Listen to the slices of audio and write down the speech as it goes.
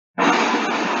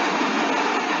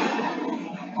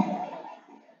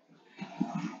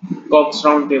CAUX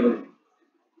Roundtable.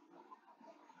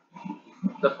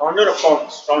 The founder of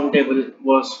CAUX Roundtable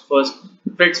was first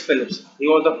Fritz Philips. He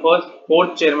was the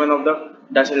fourth chairman of the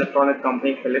Dutch electronic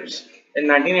company Philips. In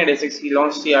 1986, he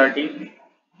launched CRT,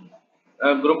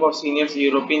 a group of senior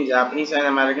European, Japanese, and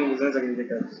American business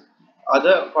executives.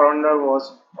 Other founder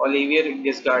was Olivier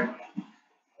Giscard,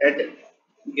 Ed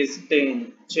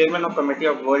Gistain, chairman of Committee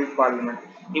of World Parliament.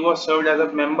 He was served as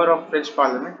a member of French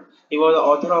Parliament. He was the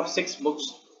author of 6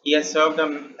 books. He has served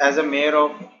as a mayor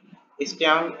of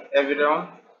Estienne, Aveyron.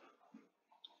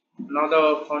 Now,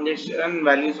 the foundation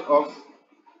values of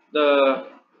the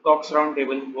CAUX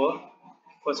Roundtable were,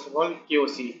 first of all,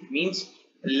 COC means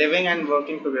living and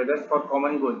working together for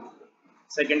common good.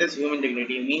 Second is human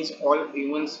dignity means all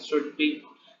humans should treat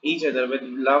each other with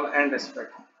love and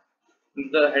respect.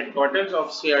 The headquarters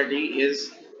of CRT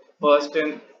is first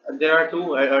in. There are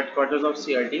two headquarters of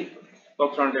CRT,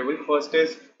 CAUX Roundtable. First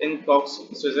is in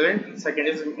CAUX, Switzerland. Second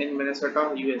is in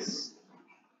Minnesota, US.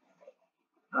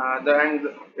 And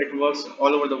it works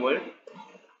all over the world.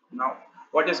 Now,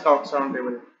 what is CAUX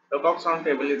Roundtable? The CAUX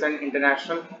Roundtable is an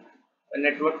international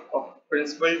network of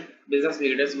principled business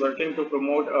leaders working to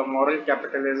promote a moral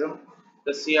capitalism.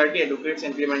 The CRT advocates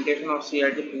implementation of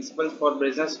CRT principles for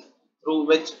business through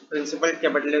which principled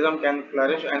capitalism can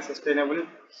flourish and sustainable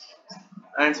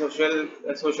and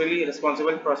socially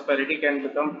responsible prosperity can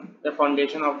become the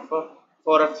foundation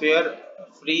for a fair,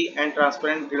 free and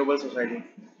transparent global society.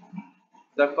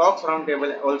 The CAUX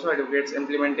Roundtable also advocates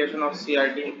implementation of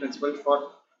CRT principles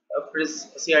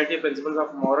CRT principles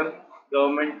of moral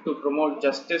government to promote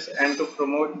justice and to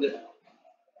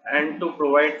and to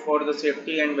provide for the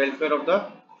safety and welfare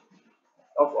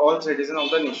of all citizens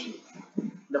of the nation.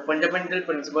 The fundamental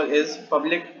principle is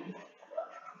public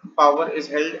power is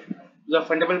held. The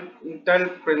fundamental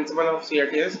principle of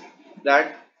CRT is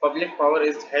that public power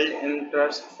is held in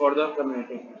trust for the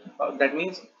community. That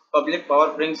means public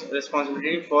power brings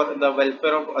responsibility for the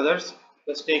welfare of others.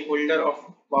 The stakeholder of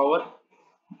power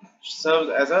serves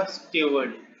as a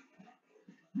steward.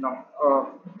 Now,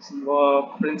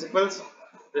 principles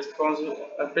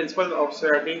of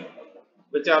society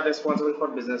which are responsible for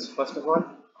business. First of all,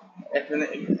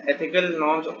 ethical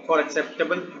norms for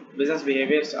acceptable business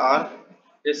behaviors are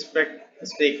respect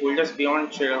stakeholders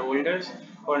beyond shareholders,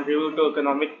 contribute to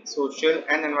economic, social,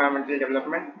 and environmental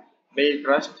development, build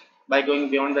trust by going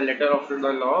beyond the letter of the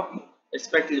law,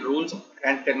 respect the rules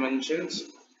and conventions,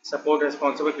 support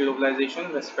responsible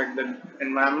globalization, respect the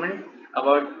environment,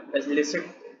 avoid illicit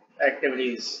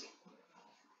activities.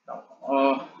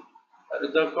 Uh,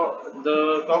 the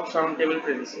CAUX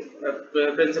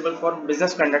Roundtable principle for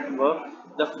business conduct were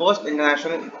the first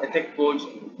international ethic codes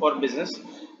for business.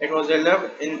 It was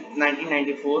developed in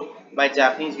 1994 by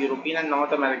Japanese, European, and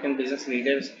North American business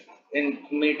leaders in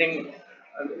meeting.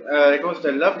 It was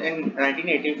developed in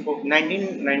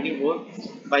 1994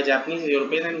 by Japanese,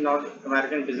 European, and North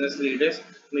American business leaders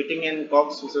meeting in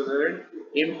CAUX, Switzerland,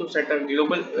 aimed to set a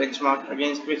global benchmark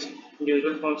against which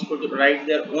individual firms could write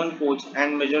their own codes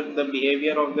and measure the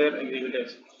behavior of their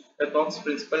executives. The CAUX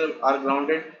principles are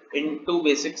grounded in two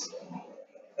basic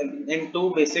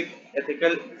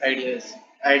ethical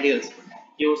ideals,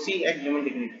 QC and human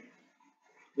dignity,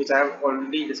 which I have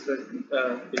already discussed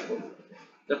before.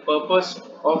 The purpose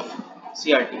of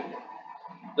CRT.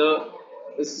 The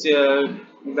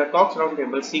the CAUX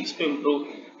Roundtable seeks to improve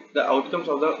the outcomes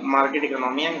of the market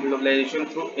economy and globalization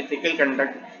through ethical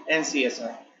conduct and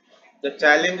CSR. The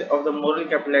challenge of the moral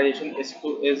capitalization is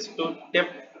to tip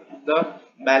the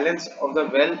balance of the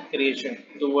wealth creation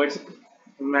towards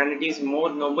humanity's more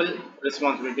noble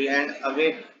responsibility and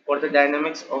away for the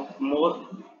dynamics of more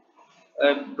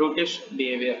brutish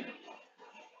behavior,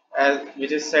 as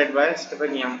which is said by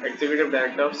Stephen Young, Executive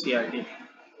Director of CRT.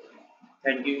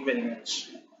 Thank you very much.